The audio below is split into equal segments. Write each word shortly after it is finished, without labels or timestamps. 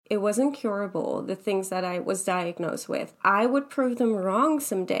It wasn't curable, the things that I was diagnosed with. I would prove them wrong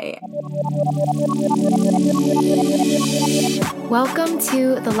someday. Welcome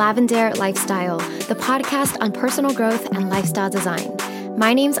to The Lavender Lifestyle, the podcast on personal growth and lifestyle design.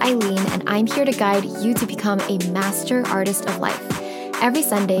 My name's Eileen, and I'm here to guide you to become a master artist of life. Every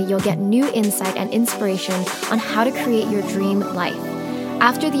Sunday, you'll get new insight and inspiration on how to create your dream life.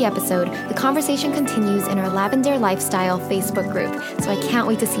 After the episode, the conversation continues in our Lavender Lifestyle Facebook group, so I can't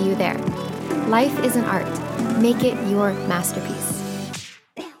wait to see you there. Life is an art. Make it your masterpiece.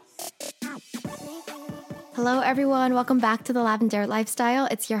 Hello everyone, welcome back to the Lavender Lifestyle.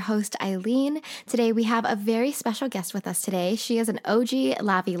 It's your host Eileen. Today we have a very special guest with us today. She is an OG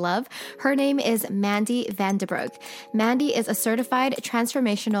Lavi Love. Her name is Mandy van de Brug. Mandy is a certified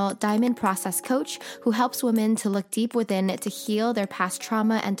transformational diamond process coach who helps women to look deep within to heal their past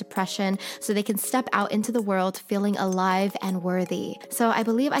trauma and depression so they can step out into the world feeling alive and worthy. So I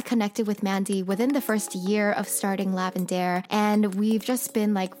believe I connected with Mandy within the first year of starting Lavender, and we've just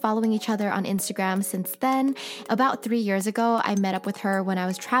been following each other on Instagram since then. About 3 years ago, I met up with her when I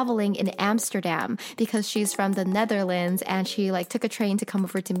was traveling in Amsterdam because she's from the Netherlands, and she took a train to come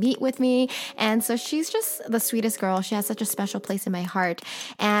over to meet with me. And so she's just the sweetest girl. She has such a special place in my heart.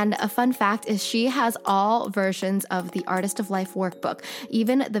 And a fun fact is she has all versions of the Artist of Life workbook,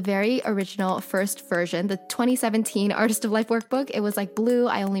 even the very original first version, the 2017 Artist of Life workbook. It was blue.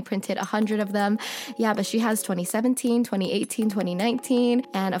 I only printed 100 of them. Yeah, but she has 2017, 2018, 2019,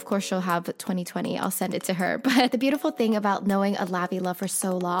 and of course she'll have 2020. I'll send it to her. But the beautiful thing about knowing a Lavi Love for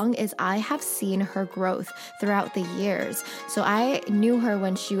so long is I have seen her growth throughout the years. So I knew her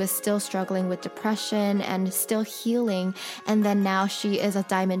when she was still struggling with depression and still healing. And then now she is a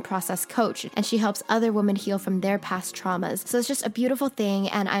diamond process coach and she helps other women heal from their past traumas. So it's just a beautiful thing.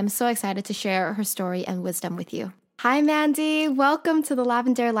 And I'm so excited to share her story and wisdom with you. Hi, Mandy. Welcome to the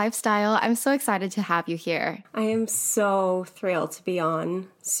Lavender Lifestyle. I'm so excited to have you here. I am so thrilled to be on.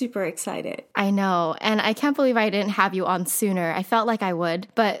 Super excited. I know. And I can't believe I didn't have you on sooner. I felt like I would,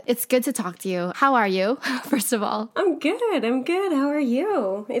 but it's good to talk to you. How are you, first of all? I'm good. How are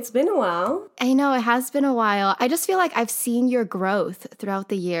you? It's been a while. I know, it has been a while. I just feel like I've seen your growth throughout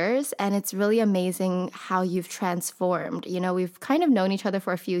the years, and it's really amazing how you've transformed. We've kind of known each other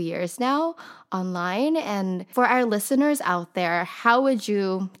for a few years now online. And for our listeners out there, how would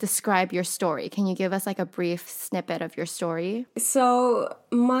you describe your story? Can you give us a brief snippet of your story? So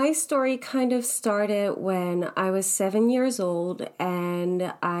my story kind of started when I was 7 years old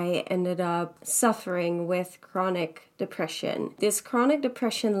and I ended up suffering with chronic depression. This chronic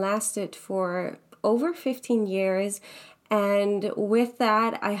depression lasted for over 15 years. And with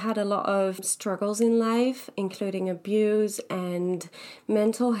that, I had a lot of struggles in life, including abuse and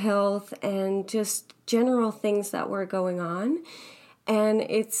mental health and just general things that were going on. And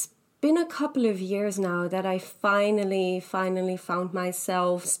it's been a couple of years now that I finally found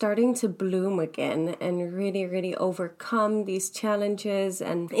myself starting to bloom again and really overcome these challenges.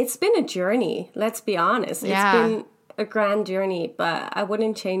 And it's been a journey, let's be honest. Yeah. It's been a grand journey, but I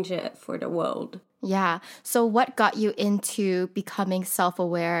wouldn't change it for the world. Yeah. So what got you into becoming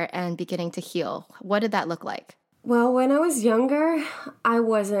self-aware and beginning to heal? What did that look like? Well, when I was younger, I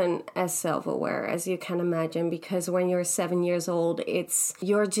wasn't as self-aware as you can imagine, because when you're 7 years old,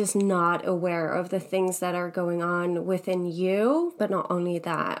 you're just not aware of the things that are going on within you, but not only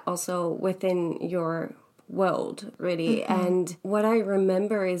that, also within your world, really. Mm-hmm. And what I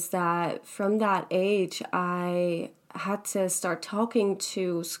remember is that from that age, I had to start talking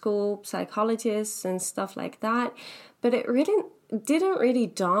to school psychologists and stuff like that, but it didn't really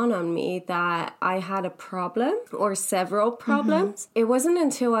dawn on me that I had a problem or several problems. Mm-hmm. It wasn't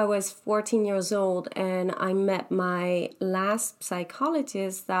until I was 14 years old and I met my last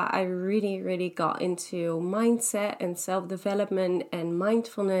psychologist that I really got into mindset and self-development and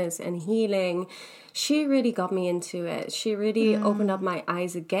mindfulness and healing. She really got me into it. She really opened up my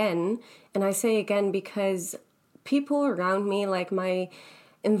eyes again. And I say again because people around me, my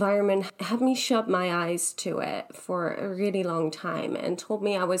environment, had me shut my eyes to it for a really long time and told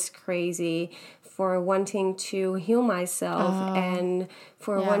me I was crazy for wanting to heal myself and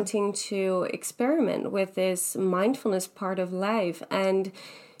for wanting to experiment with this mindfulness part of life. And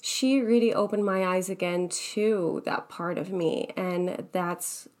she really opened my eyes again to that part of me. And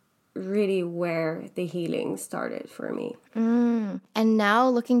that's really where the healing started for me. And now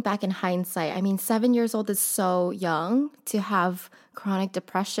looking back in hindsight, 7 years old is so young to have chronic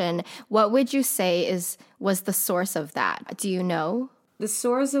depression. What would you say was the source of that? Do you know? The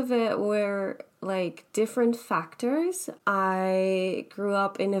source of it were like different factors. I grew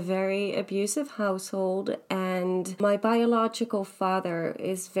up in a very abusive household, and my biological father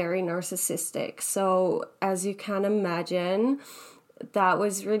is very narcissistic. So as you can imagine, that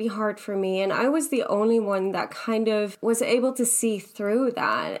was really hard for me. And I was the only one that kind of was able to see through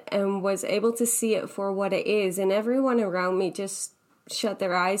that and was able to see it for what it is. And everyone around me just shut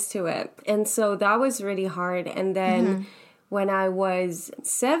their eyes to it. And so that was really hard. And then when I was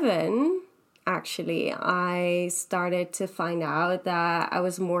 7, actually, I started to find out that I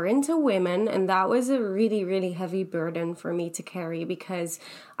was more into women. And that was a really, really heavy burden for me to carry because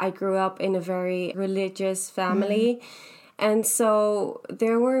I grew up in a very religious family. And so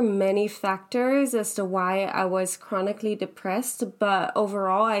there were many factors as to why I was chronically depressed. But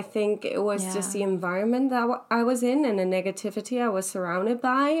overall, I think it was just the environment that I was in and the negativity I was surrounded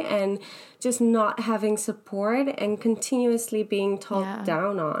by, and just not having support and continuously being talked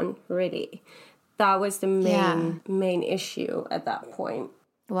down on, really. That was the main issue at that point.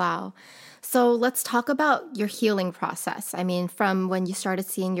 Wow. So let's talk about your healing process. I mean, from when you started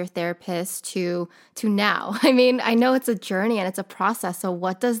seeing your therapist to now. I mean, I know it's a journey and it's a process. So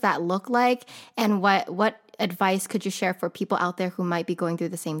what does that look like? And what advice could you share for people out there who might be going through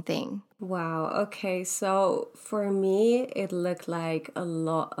the same thing? Wow. Okay. So for me, it looked like a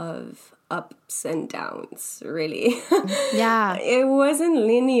lot of ups and downs, really. Yeah. It wasn't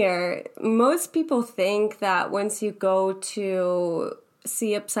linear. Most people think that once you go to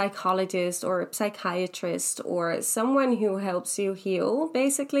see a psychologist or a psychiatrist or someone who helps you heal,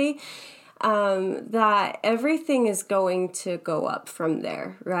 basically, that everything is going to go up from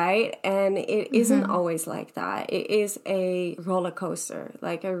there, right? And it isn't always like that. It is a roller coaster,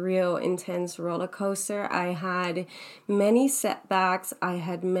 like a real intense roller coaster. I had many setbacks. I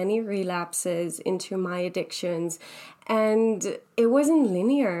had many relapses into my addictions, and it wasn't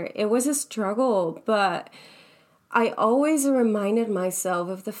linear. It was a struggle, but I always reminded myself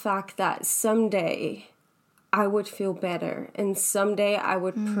of the fact that someday I would feel better, and someday I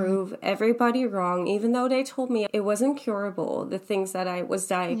would prove everybody wrong, even though they told me it wasn't curable, the things that I was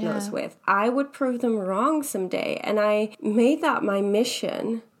diagnosed with. I would prove them wrong someday, and I made that my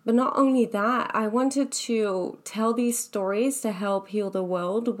mission. But not only that, I wanted to tell these stories to help heal the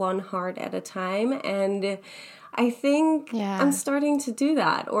world one heart at a time, and I think I'm starting to do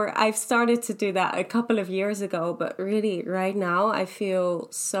that, or I've started to do that a couple of years ago, but really right now I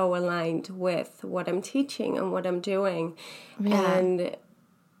feel so aligned with what I'm teaching and what I'm doing. And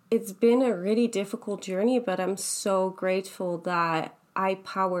it's been a really difficult journey, but I'm so grateful that I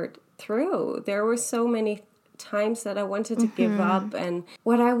powered through. There were so many times that I wanted to give up, and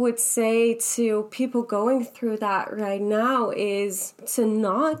what I would say to people going through that right now is to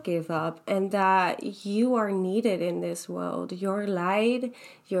not give up, and that you are needed in this world. Your light,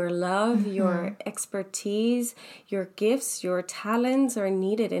 your love, your expertise, your gifts, your talents are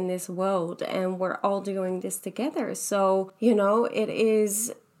needed in this world, and we're all doing this together. So, it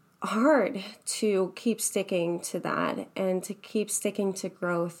is hard to keep sticking to that and to keep sticking to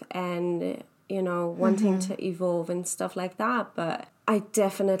growth and wanting to evolve and stuff like that. But I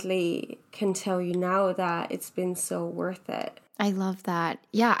definitely can tell you now that it's been so worth it. I love that.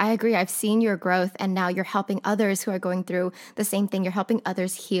 Yeah, I agree. I've seen your growth, and now you're helping others who are going through the same thing. You're helping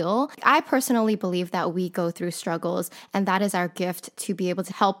others heal. I personally believe that we go through struggles, and that is our gift to be able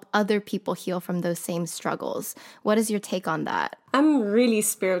to help other people heal from those same struggles. What is your take on that? I'm really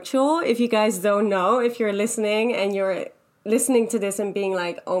spiritual. If you guys don't know, if you're listening and you're listening to this and being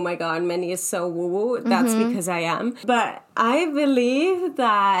like, oh my God, Mandy is so woo-woo, that's because I am. But I believe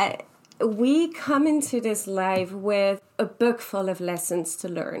that we come into this life with a book full of lessons to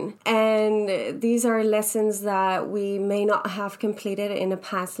learn. And these are lessons that we may not have completed in a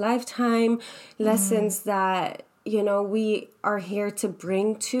past lifetime, lessons that we are here to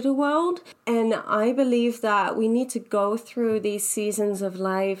bring to the world. And I believe that we need to go through these seasons of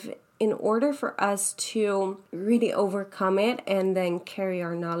life in order for us to really overcome it and then carry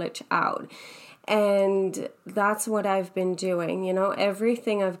our knowledge out. And that's what I've been doing.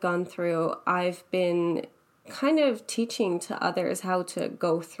 Everything I've gone through, I've been kind of teaching to others how to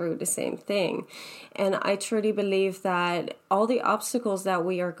go through the same thing. And I truly believe that all the obstacles that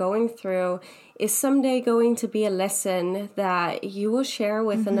we are going through is someday going to be a lesson that you will share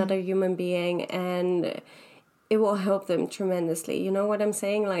with another human being, and it will help them tremendously. You know what I'm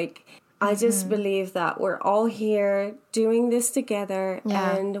saying? Like, I just believe that we're all here doing this together,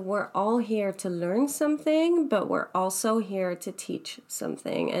 and we're all here to learn something, but we're also here to teach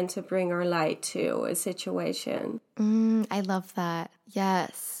something and to bring our light to a situation. I love that.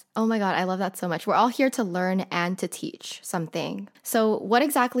 Yes. Oh my God, I love that so much. We're all here to learn and to teach something. So what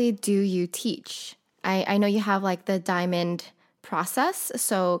exactly do you teach? I know you have like the diamond process.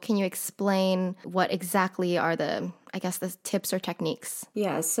 So can you explain what exactly are the tips or techniques?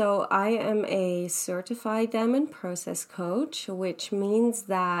 Yeah, so I am a certified diamond process coach, which means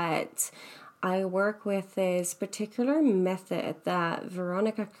that I work with this particular method that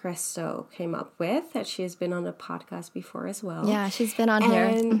Veronica Cresto came up with, that she has been on the podcast before as well. Yeah, she's been on here.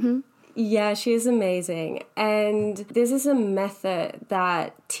 And yeah, she is amazing. And this is a method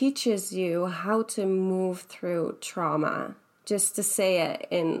that teaches you how to move through trauma, just to say it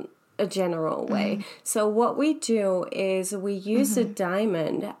in a general way. So what we do is we use a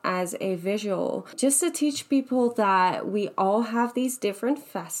diamond as a visual just to teach people that we all have these different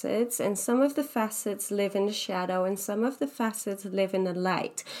facets, and some of the facets live in the shadow and some of the facets live in the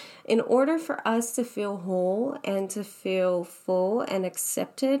light. In order for us to feel whole and to feel full and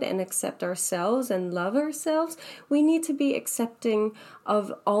accepted and accept ourselves and love ourselves, we need to be accepting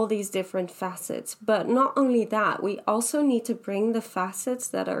of all these different facets. But not only that, we also need to bring the facets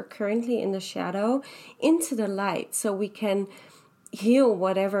that are currently in the shadow into the light so we can heal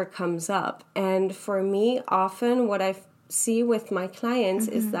whatever comes up. And for me, often what I see with my clients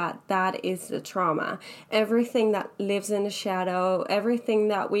is that is the trauma. Everything that lives in the shadow, everything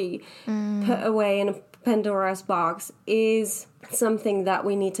that we put away in a Pandora's box is something that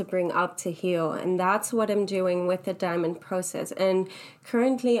we need to bring up to heal. And that's what I'm doing with the diamond process. And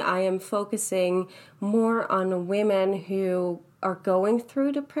currently I am focusing more on women who are going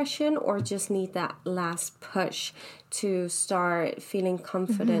through depression or just need that last push to start feeling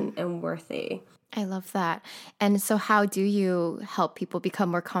confident and worthy. I love that. And so how do you help people become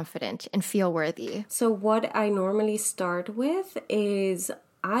more confident and feel worthy? So what I normally start with is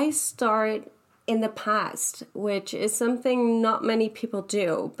I start in the past, which is something not many people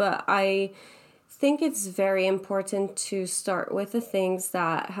do, but I think it's very important to start with the things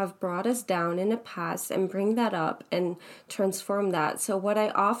that have brought us down in the past and bring that up and transform that. So what I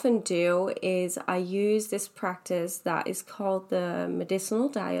often do is I use this practice that is called the medicinal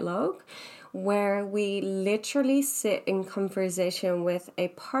dialogue, where we literally sit in conversation with a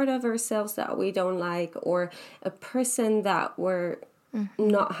part of ourselves that we don't like, or a person that we're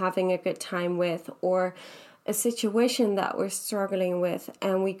not having a good time with, or a situation that we're struggling with,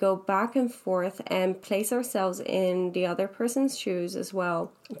 and we go back and forth and place ourselves in the other person's shoes as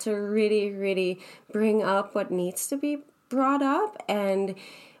well to really, really bring up what needs to be brought up. And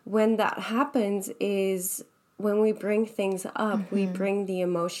when that happens is when we bring things up, we bring the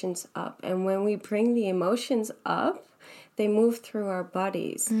emotions up. And when we bring the emotions up, they move through our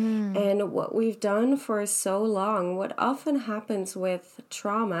bodies. And what we've done for so long, what often happens with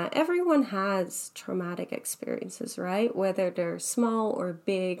trauma, everyone has traumatic experiences, right? Whether they're small or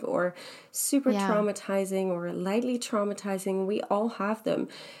big or super traumatizing or lightly traumatizing, we all have them.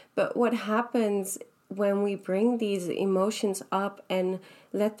 But what happens when we bring these emotions up and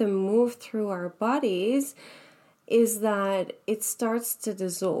let them move through our bodies is that it starts to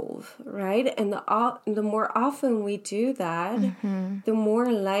dissolve, right? And the more often we do that, the more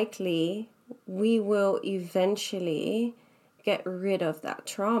likely we will eventually get rid of that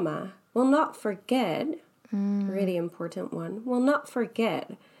trauma. We'll not forget, really important one, we'll not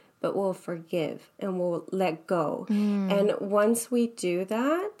forget, but we'll forgive and we'll let go. And once we do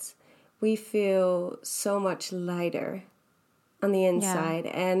that, we feel so much lighter on the inside.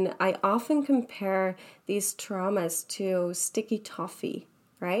 And I often compare these traumas to sticky toffee,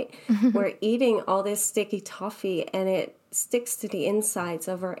 right? We're eating all this sticky toffee and it sticks to the insides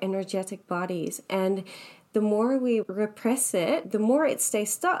of our energetic bodies. And the more we repress it, the more it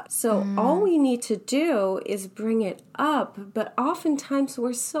stays stuck. So all we need to do is bring it up. But oftentimes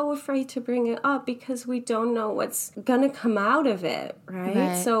we're so afraid to bring it up because we don't know what's going to come out of it,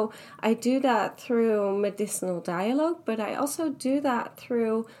 right? So I do that through medicinal dialogue, but I also do that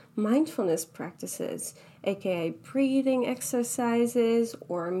through mindfulness practices, aka breathing exercises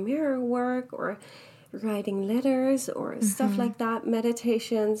or mirror work or writing letters or stuff like that,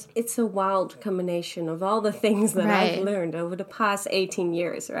 meditations. It's a wild combination of all the things that I've learned over the past 18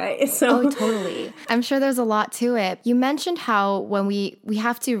 years, right? So totally. I'm sure there's a lot to it. You mentioned how when we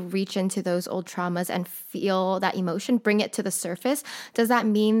have to reach into those old traumas and feel that emotion, bring it to the surface. Does that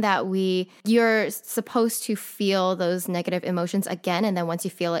mean that you're supposed to feel those negative emotions again, and then once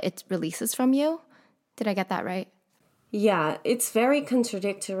you feel it, it releases from you? Did I get that right? Yeah, it's very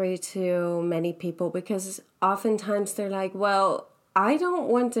contradictory to many people because oftentimes they're like, well, I don't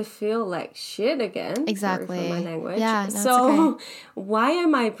want to feel like shit again. Exactly. Sorry for my language. Yeah, no, so it's okay. why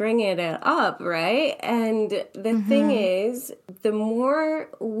am I bringing it up, right? And the thing is, the more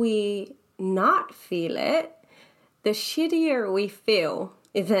we not feel it, the shittier we feel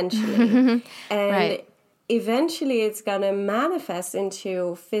eventually. And Right. eventually it's going to manifest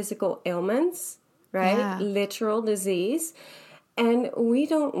into physical ailments, right? Yeah. Literal disease. And we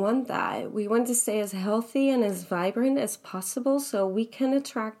don't want that. We want to stay as healthy and as vibrant as possible so we can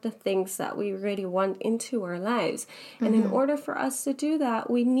attract the things that we really want into our lives. And in order for us to do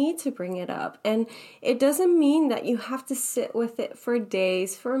that, we need to bring it up. And it doesn't mean that you have to sit with it for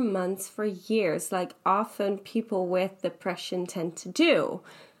days, for months, for years, like often people with depression tend to do.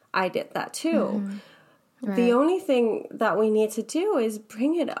 I did that too. Right. The only thing that we need to do is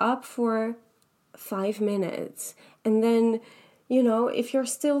bring it up for 5 minutes. And then, you know, if you're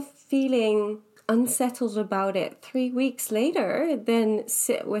still feeling unsettled about it 3 weeks later, then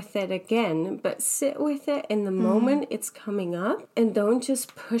sit with it again. But sit with it in the moment it's coming up, and don't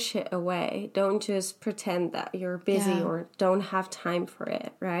just push it away. Don't just pretend that you're busy or don't have time for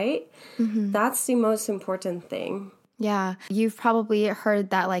it, right? That's the most important thing. Yeah. You've probably heard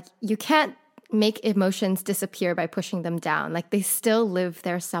that, like, you can't make emotions disappear by pushing them down. Like, they still live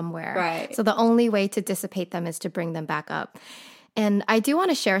there somewhere. Right. So the only way to dissipate them is to bring them back up. And I do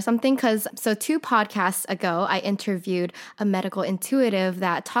want to share something because, so 2 podcasts ago, I interviewed a medical intuitive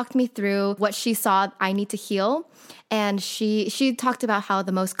that talked me through what she saw I need to heal. And she talked about how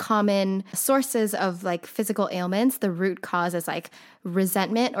the most common sources of like physical ailments, the root cause is like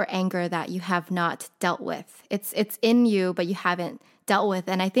resentment or anger that you have not dealt with. It's in you, but you haven't dealt with.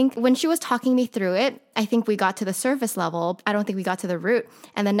 And I think when she was talking me through it, I think we got to the surface level. I don't think we got to the root.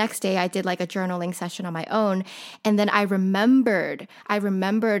 And the next day I did like a journaling session on my own. And then I remembered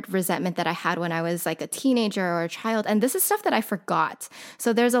resentment that I had when I was like a teenager or a child. And this is stuff that I forgot.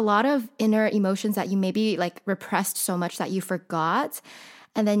 So there's a lot of inner emotions that you maybe like repressed so much that you forgot.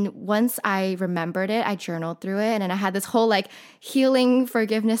 And then once I remembered it, I journaled through it. And then I had this whole like healing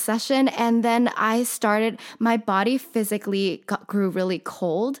forgiveness session. And then my body physically grew really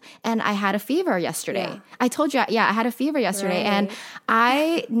cold. And I had a fever yesterday. Yeah. I told you, I had a fever yesterday. Right. And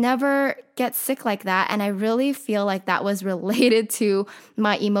I never get sick like that. And I really feel like that was related to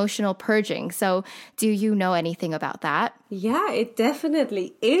my emotional purging. So do you know anything about that? Yeah, it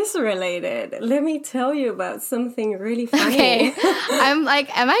definitely is related. Let me tell you about something really funny. Okay. I'm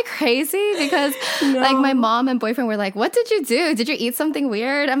like, am I crazy? Because like my mom and boyfriend were like, what did you do? Did you eat something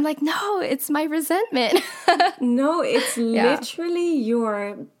weird? I'm like, no, it's my resentment. No, it's literally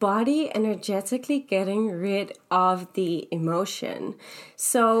your body energetically getting rid of the emotion.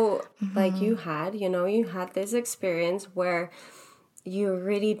 So like you had this experience where you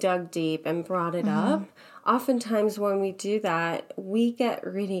really dug deep and brought it up. Oftentimes when we do that, we get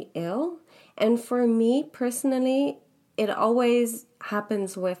really ill. And for me personally, it always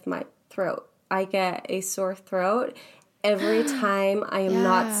happens with my throat. I get a sore throat every time I am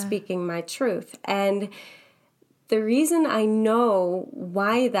not speaking my truth. And the reason I know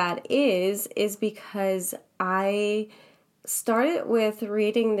why that is because I started with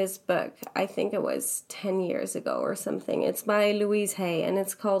reading this book. I think it was 10 years ago or something. It's by Louise Hay and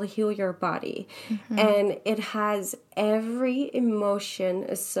it's called Heal Your Body. And it has every emotion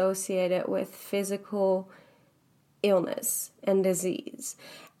associated with physical illness and disease.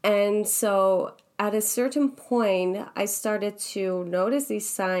 And so at a certain point, I started to notice these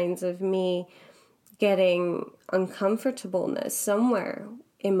signs of me getting uncomfortableness somewhere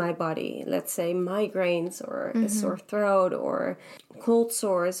in my body, let's say migraines or a sore throat or cold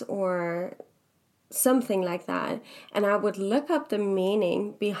sores or something like that. And I would look up the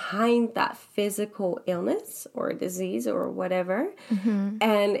meaning behind that physical illness or disease or whatever.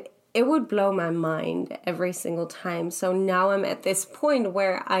 And it would blow my mind every single time. So now I'm at this point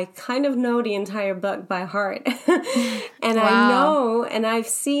where I kind of know the entire book by heart. And I know, and I've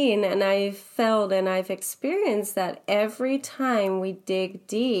seen, and I've felt, and I've experienced that every time we dig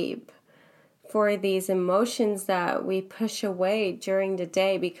deep for these emotions that we push away during the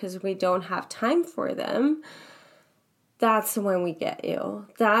day because we don't have time for them, that's when we get ill.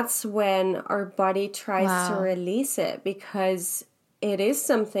 That's when our body tries to release it because it is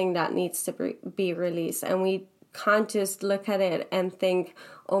something that needs to be released. And we can't just look at it and think,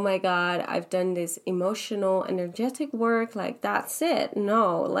 oh my God, I've done this emotional, energetic work. Like, that's it.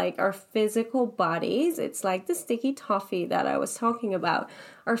 No, like our physical bodies, it's like the sticky toffee that I was talking about.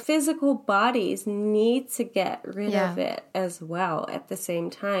 Our physical bodies need to get rid of it as well at the same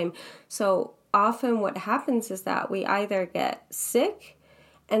time. So often what happens is that we either get sick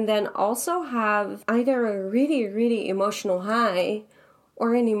and then also have either a really, really emotional high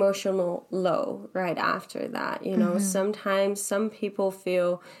or an emotional low right after that. You know, sometimes some people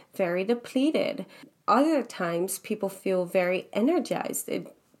feel very depleted. Other times people feel very energized.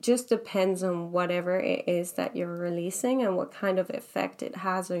 It just depends on whatever it is that you're releasing and what kind of effect it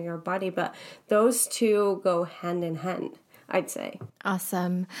has on your body. But those two go hand in hand, I'd say.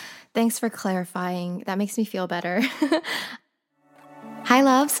 Awesome. Thanks for clarifying. That makes me feel better. Hi,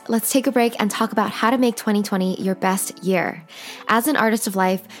 loves. Let's take a break and talk about how to make 2020 your best year. As an artist of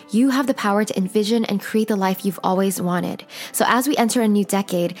life, you have the power to envision and create the life you've always wanted. So as we enter a new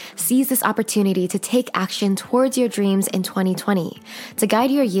decade, seize this opportunity to take action towards your dreams in 2020. To guide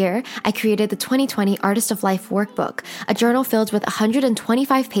your year, I created the 2020 Artist of Life Workbook, a journal filled with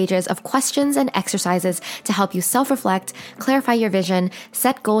 125 pages of questions and exercises to help you self-reflect, clarify your vision,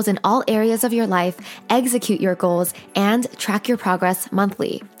 set goals in all areas of your life, execute your goals, and track your progress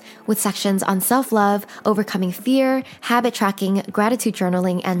monthly. With sections on self-love, overcoming fear, habit tracking, gratitude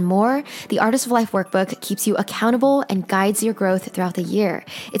journaling, and more, the Artist of Life Workbook keeps you accountable and guides your growth throughout the year.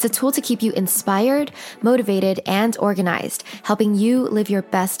 It's a tool to keep you inspired, motivated, and organized, helping you live your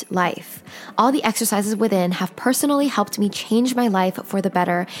best life. All the exercises within have personally helped me change my life for the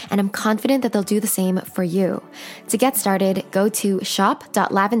better, and I'm confident that they'll do the same for you. To get started, go to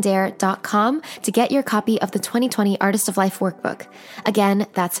shop.lavendare.com to get your copy of the 2020 Artist of Life Workbook. Again,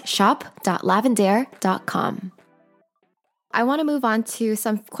 that's shop.lavendare.com. I want to move on to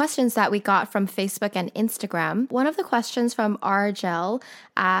some questions that we got from Facebook and Instagram. One of the questions from Argel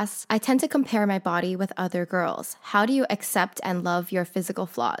asks, I tend to compare my body with other girls. How do you accept and love your physical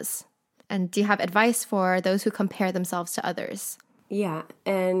flaws? And do you have advice for those who compare themselves to others? Yeah,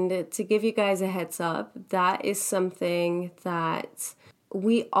 and to give you guys a heads up, that is something that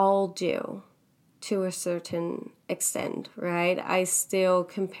we all do to a certain extent, right? I still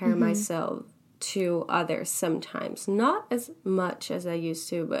compare myself to others sometimes. Not as much as I used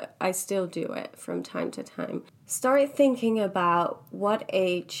to, but I still do it from time to time. Start thinking about what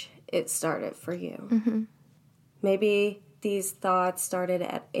age it started for you. Maybe these thoughts started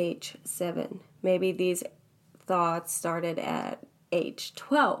at age 7. Maybe these thoughts started at age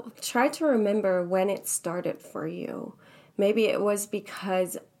 12. Try to remember when it started for you. Maybe it was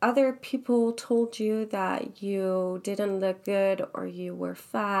because other people told you that you didn't look good, or you were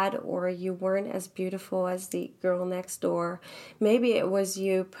fat, or you weren't as beautiful as the girl next door. Maybe it was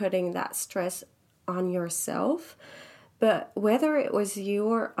you putting that stress on yourself. But whether it was you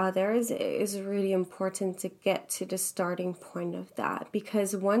or others, it is really important to get to the starting point of that.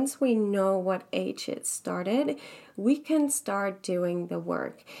 Because once we know what age it started, we can start doing the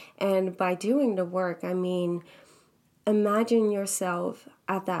work. And by doing the work, I mean, imagine yourself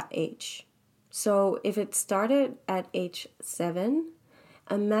at that age. So if it started at age 7,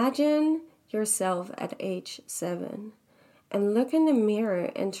 imagine yourself at age 7 and look in the mirror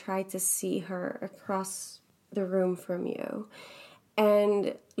and try to see her across the room from you,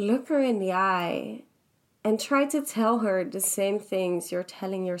 and look her in the eye and try to tell her the same things you're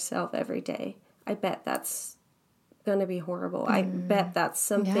telling yourself every day. I bet that's gonna be horrible. I bet that's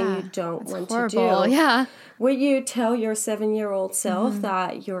something you don't want horrible. to do. Yeah. Would you tell your 7-year-old self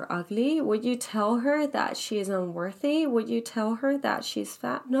that you're ugly? Would you tell her that she is unworthy? Would you tell her that she's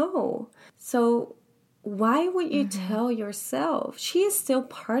fat? No. So why would you tell yourself? She is still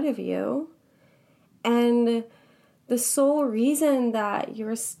part of you. And the sole reason that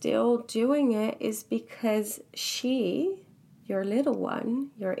you're still doing it is because she, your little one,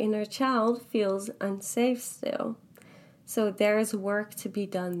 your inner child, feels unsafe still. So there's work to be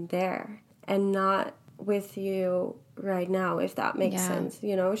done there, and not with you right now, if that makes sense.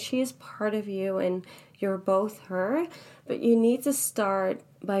 You know, she is part of you and you're both her, but you need to start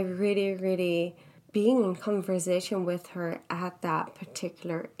by really, really being in conversation with her at that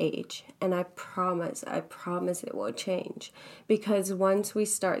particular age. And I promise it will change. Because once we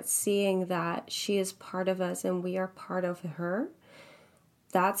start seeing that she is part of us and we are part of her,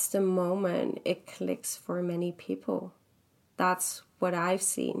 that's the moment it clicks for many people. That's what I've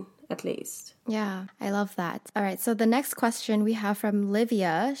seen, at least. Yeah, I love that. All right, so the next question we have from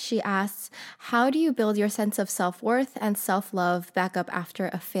Livia. She asks, how do you build your sense of self-worth and self-love back up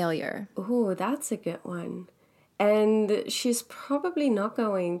after a failure? Ooh, that's a good one. And she's probably not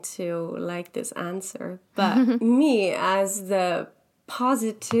going to like this answer, but me as the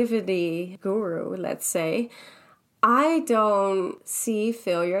positivity guru, let's say, I don't see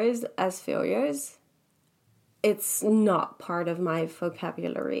failures as failures. It's not part of my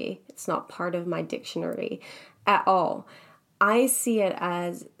vocabulary. It's not part of my dictionary at all. I see it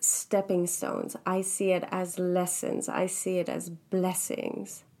as stepping stones. I see it as lessons. I see it as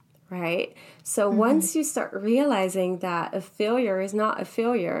blessings, right? So once you start realizing that a failure is not a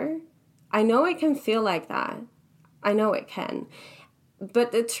failure, I know it can feel like that. I know it can.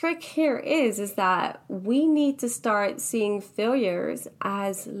 But the trick here is that we need to start seeing failures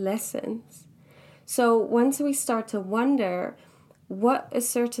as lessons. So once we start to wonder what a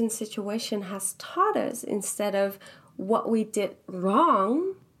certain situation has taught us instead of what we did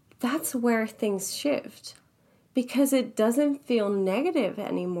wrong, that's where things shift. Because it doesn't feel negative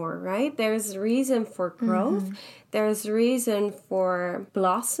anymore, right? There's reason for growth. There's reason for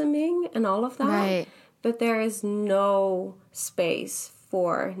blossoming and all of that. Right. But there is no space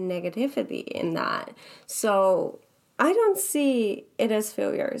for negativity in that. So I don't see it as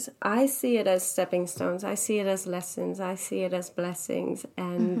failures. I see it as stepping stones. I see it as lessons. I see it as blessings.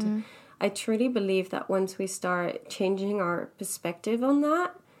 And I truly believe that once we start changing our perspective on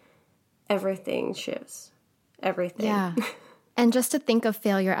that, everything shifts. Everything. Yeah. And just to think of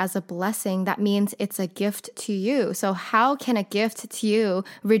failure as a blessing, that means it's a gift to you. So how can a gift to you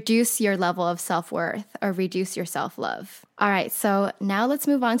reduce your level of self-worth or reduce your self-love? All right, so now let's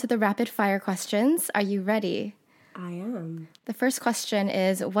move on to the rapid fire questions. Are you ready? I am. The first question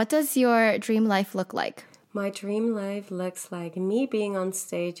is, what does your dream life look like? My dream life looks like me being on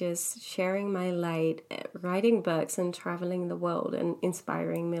stages, sharing my light, writing books, and traveling the world and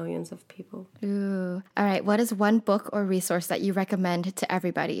inspiring millions of people. Ooh. All right. What is one book or resource that you recommend to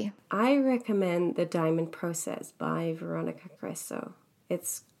everybody? I recommend The Diamond Process by Veronica Cresso.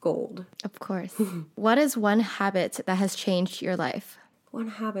 It's gold. Of course. What is one habit that has changed your life? One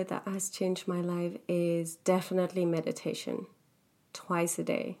habit that has changed my life is definitely meditation. Twice a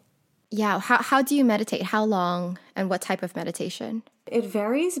day. Yeah. How do you meditate? How long and what type of meditation? It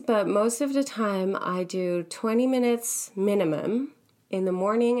varies, but most of the time I do 20 minutes minimum in the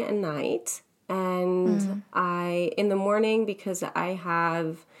morning and night. And in the morning, because I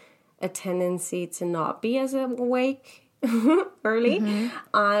have a tendency to not be as awake early,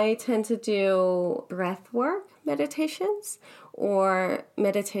 I tend to do breath work meditations or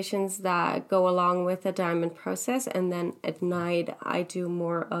meditations that go along with the diamond process. And then at night, I do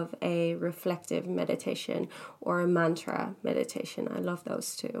more of a reflective meditation or a mantra meditation. I love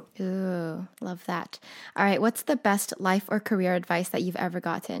those too. Ooh, love that. All right. What's the best life or career advice that you've ever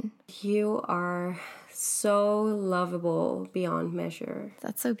gotten? You are so lovable beyond measure.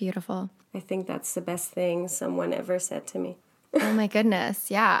 That's so beautiful. I think that's the best thing someone ever said to me. Oh my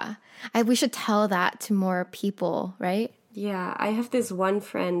goodness. Yeah. We should tell that to more people, right? Yeah, I have this one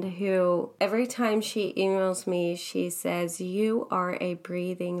friend who every time she emails me, she says, "You are a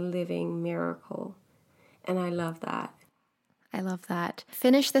breathing, living miracle." And I love that. I love that.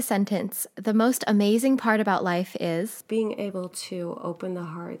 Finish the sentence. The most amazing part about life is being able to open the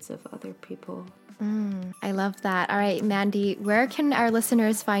hearts of other people. I love that. All right, Mandy, where can our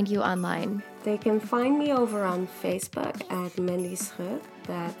listeners find you online? They can find me over on Facebook at Mandy Schut.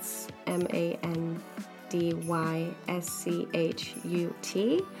 That's MandySchut.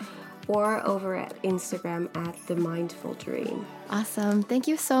 Or over at Instagram at The Mindful Dream. Awesome. Thank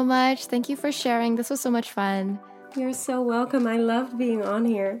you so much. Thank you for sharing. This was so much fun. You're so welcome. I loved being on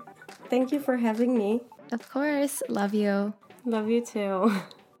here. Thank you for having me. Of course. Love you. Love you too.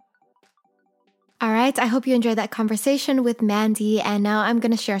 All right, I hope you enjoyed that conversation with Mandy, and now I'm going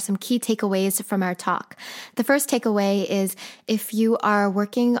to share some key takeaways from our talk. The first takeaway is if you are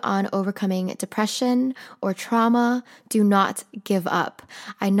working on overcoming depression or trauma, do not give up.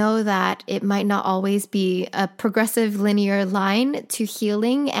 I know that it might not always be a progressive linear line to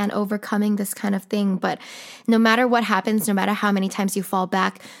healing and overcoming this kind of thing, but no matter what happens, no matter how many times you fall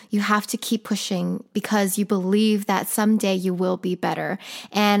back, you have to keep pushing because you believe that someday you will be better.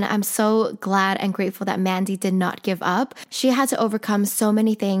 And I'm so glad and grateful that Mandy did not give up. She had to overcome so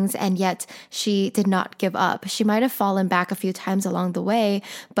many things, and yet she did not give up. She might have fallen back a few times along the way,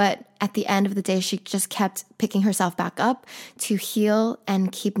 but at the end of the day, she just kept picking herself back up to heal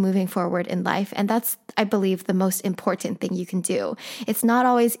and keep moving forward in life. And that's, I believe, the most important thing you can do. It's not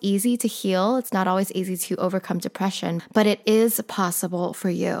always easy to heal. It's not always easy to overcome depression, but it is possible for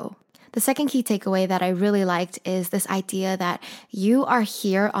you. The second key takeaway that I really liked is this idea that you are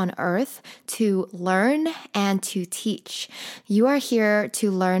here on earth to learn and to teach. You are here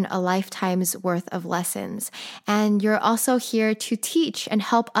to learn a lifetime's worth of lessons. And you're also here to teach and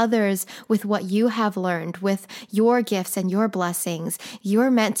help others with what you have learned, with your gifts and your blessings.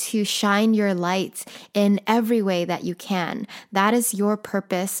 You're meant to shine your light in every way that you can. That is your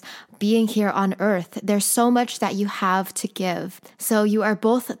purpose being here on earth. There's so much that you have to give. So you are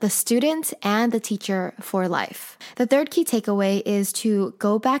both the student student and the teacher for life. The third key takeaway is to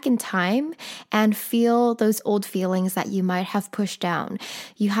go back in time and feel those old feelings that you might have pushed down.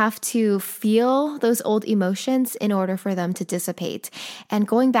 You have to feel those old emotions in order for them to dissipate. And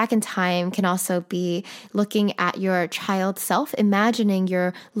going back in time can also be looking at your child self, imagining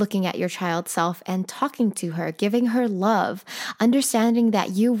you're looking at your child self and talking to her, giving her love, understanding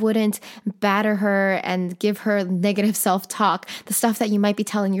that you wouldn't batter her and give her negative self-talk, the stuff that you might be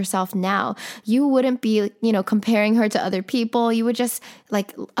telling yourself now. You wouldn't be, comparing her to other people. You would just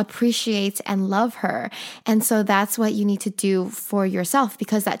appreciate and love her. And so that's what you need to do for yourself,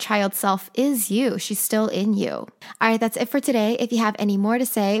 because that child self is you. She's still in you. All right, that's it for today. If you have any more to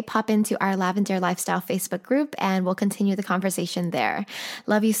say, pop into our Lavender Lifestyle Facebook group and we'll continue the conversation there.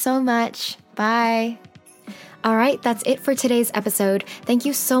 Love you so much. Bye. All right, that's it for today's episode. Thank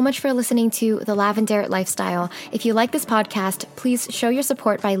you so much for listening to The Lavender Lifestyle. If you like this podcast, please show your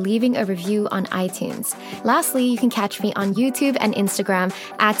support by leaving a review on iTunes. Lastly, you can catch me on YouTube and Instagram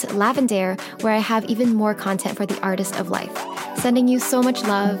at Lavender, where I have even more content for the artist of life. Sending you so much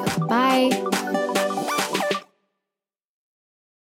love. Bye.